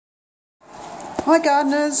Hi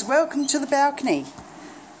gardeners, welcome to the balcony.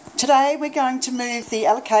 Today we're going to move the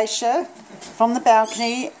Alocasia from the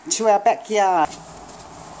balcony to our backyard.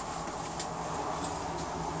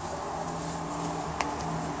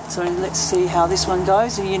 So let's see how this one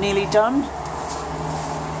goes. Are you nearly done?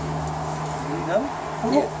 Nearly done?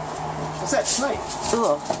 Yeah. What's that, snake?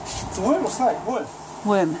 Oh. It's a worm or snake? Worm.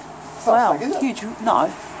 Worm. It's not Wow, a snake, is it? huge. No,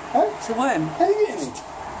 Hey? it's a worm. How do you get in it?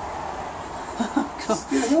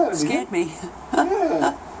 Scared me.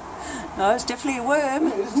 Yeah. No, it's definitely a worm.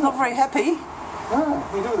 Yeah, It's not very happy. Ah,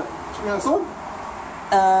 what are you doing with it? Chucking it outside?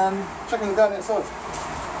 Chucking the garden outside?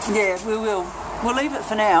 Yeah, we will. We'll leave it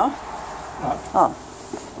for now. No. Oh.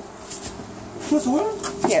 What's a worm?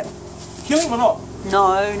 Yeah. Kill him or not?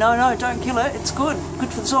 No, don't kill it. It's good. Good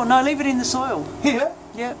for the soil. No, leave it in the soil. Here?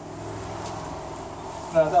 Yep.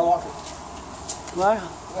 No, I don't like it. Wow.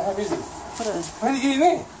 How is it? What a... How did you get in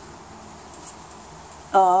there?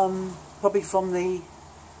 Probably from the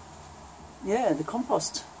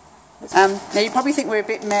compost. Now you probably think we're a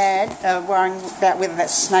bit mad worrying about whether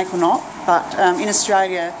that's a snake or not, but in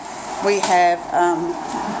Australia we have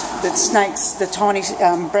the snakes, the tiny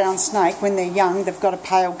brown snake, when they're young they've got a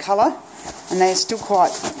pale colour and they're still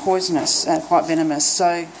quite poisonous, quite venomous,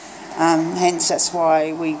 so hence that's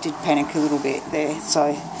why we did panic a little bit there.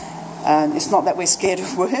 So it's not that we're scared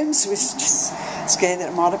of worms, we're just scared that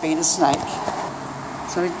it might have been a snake.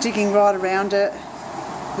 So we're digging right around it.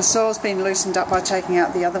 The soil's been loosened up by taking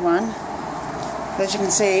out the other one. As you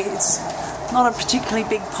can see, it's not a particularly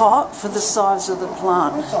big pot for the size of the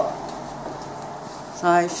plant.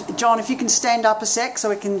 So, John, if you can stand up a sec so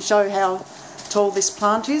we can show how tall this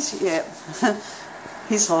plant is. Yeah,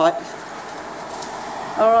 his height.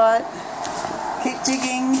 All right, keep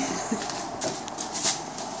digging.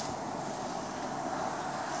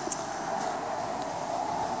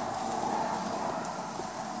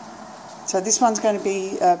 So this one's going to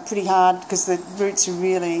be pretty hard because the roots are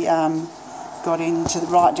really got into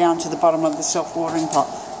right down to the bottom of the self-watering pot.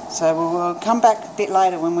 So we'll come back a bit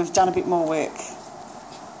later when we've done a bit more work.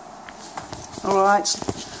 Alright,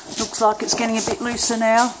 looks like it's getting a bit looser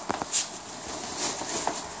now.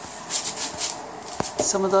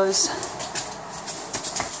 Some of those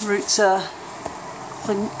roots are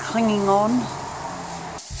clinging on.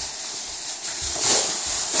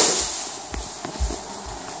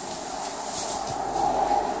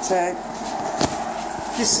 So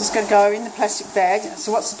this is going to go in the plastic bag.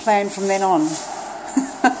 So what's the plan from then on?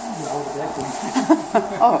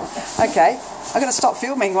 Oh, okay. I've got to stop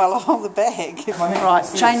filming while I hold the bag. Right,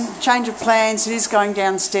 change of plans. It is going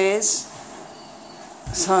downstairs.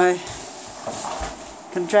 So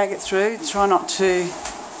can drag it through. Try not to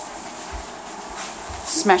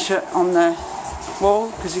smash it on the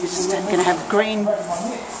wall because you're just going to have green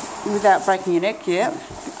without breaking your neck. Yeah.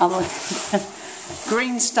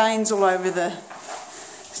 Green stains all over the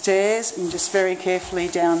stairs, and just very carefully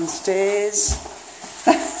downstairs.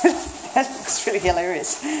 That looks really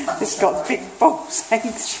hilarious. It's got big balls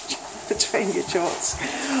hanging between your shorts.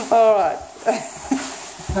 All right.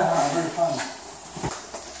 Very fun.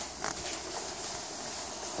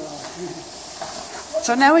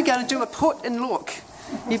 So now we're going to do a put and look.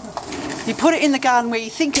 You put it in the garden where you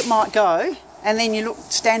think it might go, and then you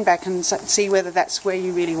stand back and see whether that's where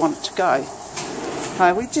you really want it to go.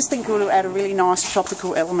 We just think it will add a really nice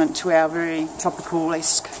tropical element to our very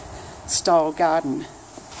tropical-esque style garden.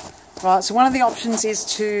 Right, so one of the options is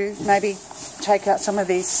to maybe take out some of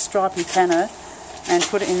these stripy canna and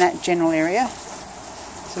put it in that general area.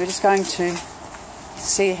 So we're just going to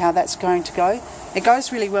see how that's going to go. It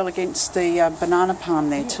goes really well against the banana palm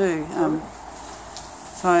there too.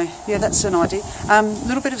 So yeah, that's an idea. A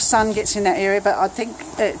little bit of sun gets in that area, but I think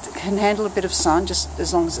it can handle a bit of sun just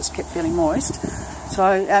as long as it's kept feeling moist.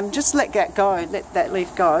 So just let that go, let that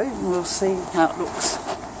leaf go, and we'll see how it looks.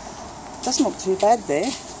 Doesn't look too bad there.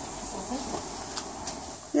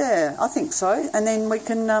 Yeah, I think so. And then we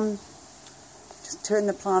can just turn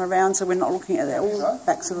the plant around so we're not looking at all the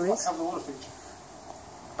backs of the leaves.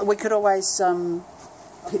 We could always... No,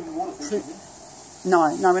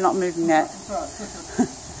 we're not moving that.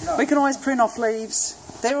 We can always prune off leaves.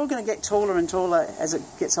 They're all going to get taller and taller as it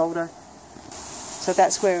gets older. So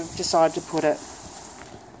that's where we've decided to put it.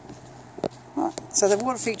 Right, so the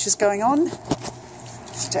water feature's going on,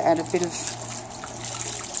 just to add a bit of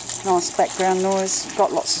nice background noise. We've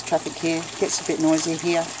got lots of traffic here, it gets a bit noisy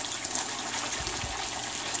here.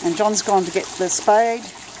 And John's gone to get the spade.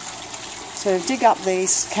 So dig up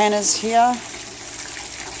these cannas here.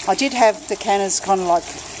 I did have the cannas kind of like,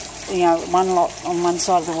 you know, one lot on one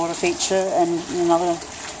side of the water feature and another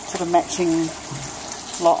sort of matching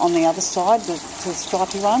lot on the other side, the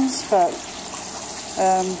stripy ones, but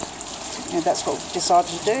And that's what we decided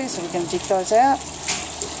to do, so we're going to dig those out.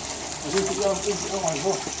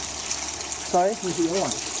 Sorry?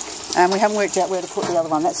 We haven't worked out where to put the other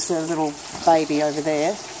one. That's the little baby over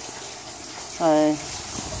there. So,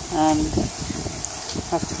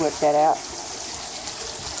 have to work that out.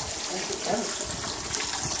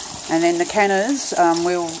 And then the canners,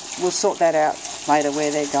 we'll sort that out later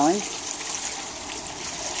where they're going.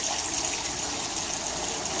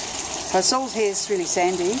 So Saul's hair is really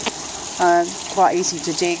sandy, quite easy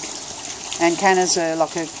to dig, and canners are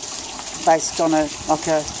based on a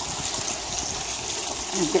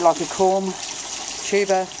bit like a corm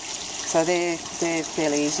tuber, so they're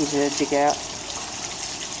fairly easy to dig out.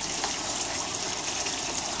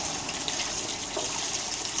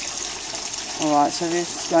 Alright, so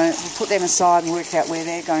we'll put them aside and work out where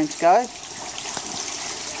they're going to go.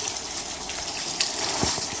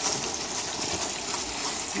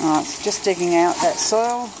 Alright, so just digging out that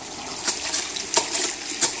soil.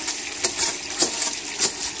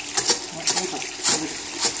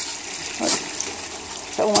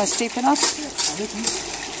 Is that almost deep enough?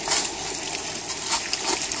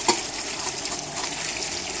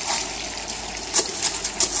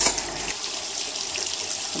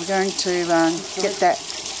 We're going to get that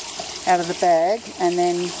out of the bag, and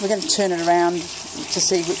then we're going to turn it around to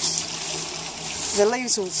see which... The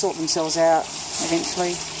leaves will sort themselves out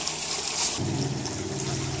eventually.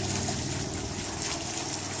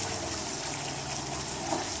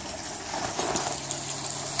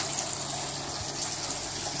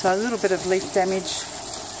 So a little bit of leaf damage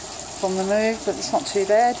from the move, but it's not too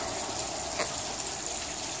bad.